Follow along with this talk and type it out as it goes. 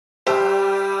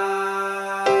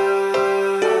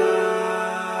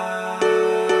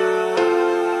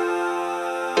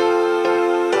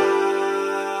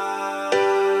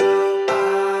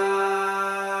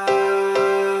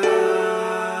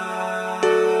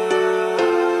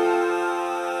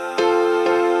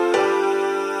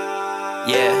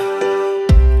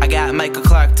Yeah, I got Michael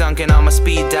Clark Duncan on my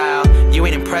speed dial. You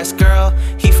ain't impressed, girl?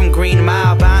 He from Green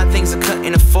Mile, buying things I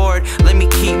couldn't afford. Let me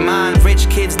keep mine. Rich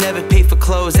kids never pay for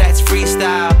clothes, that's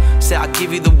freestyle. Say I'll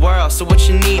give you the world, so what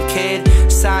you need, kid?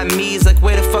 Siamese, like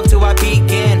where the fuck do I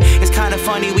begin? It's kinda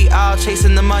funny, we all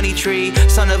chasing the money tree.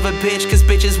 Son of a bitch, cause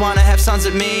bitches wanna have sons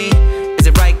with me. Is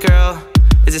it right, girl?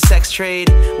 Is it sex trade?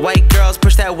 White girls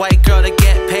push that white girl to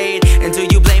get paid. And do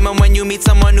you blame them when you meet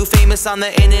someone new famous on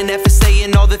the internet for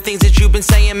saying all the things that you've been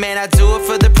saying? Man, I do it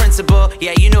for the principle.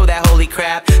 Yeah, you know that holy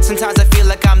crap. Sometimes I feel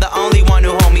like I'm the only one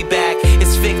who hold me back.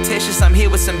 It's fictitious, I'm here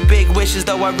with some big wishes,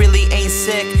 though I really ain't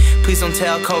sick. Please don't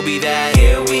tell Kobe that.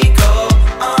 Here we go,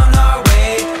 on our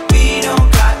way. We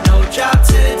don't got no job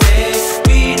today.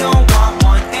 We don't want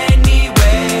one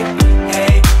anyway.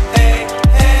 Hey, hey,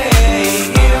 hey.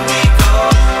 Here we go,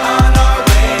 on our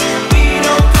way. We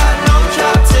don't got no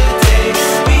job today.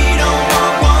 We don't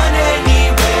want one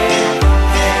anyway.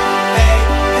 Hey, hey,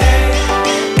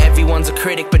 hey. Everyone's a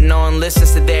critic, but no one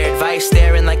listens to their advice.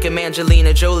 Staring like a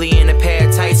Angelina Jolie in a pair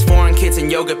of tights. Foreign kids in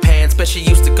yoga pants, but she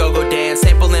used to go dance.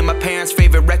 Sampling my parents'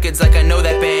 favorite records like I know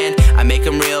that band. I make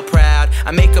them real proud,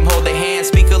 I make them hold their hands.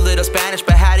 Speak a little Spanish,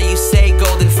 but how do you say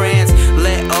gold in France?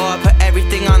 Let all, put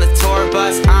everything on the tour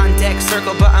bus. On deck,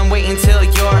 circle, but I'm waiting till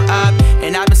you're up.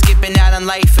 And I've been skipping out on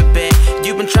life a bit.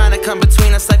 You've been trying to come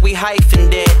between us like we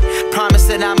hyphened it. Promise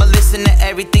that I'ma listen to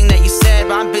everything that you said,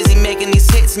 but I'm busy making these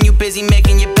hits and you busy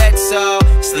making your bed. So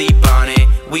sleep on it,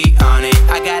 we on it.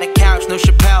 I got a couch, no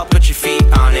Chappelle, put your feet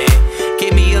on it.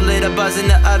 Give me a little buzz in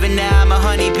the oven, now I'm a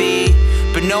honeybee.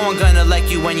 But no one gonna like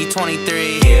you when you're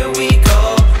 23. Here we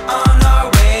go, on our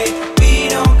way. We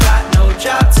don't got no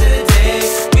job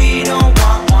today. We don't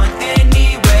want one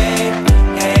anyway.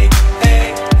 Hey,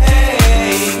 hey, hey.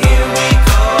 Here we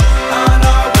go, on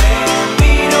our way.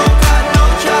 We don't got no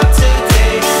job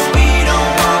today. We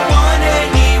don't want one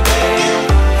anyway.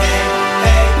 Hey,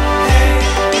 hey, hey.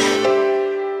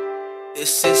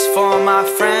 This is for my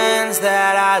friends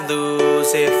that I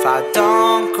lose if I don't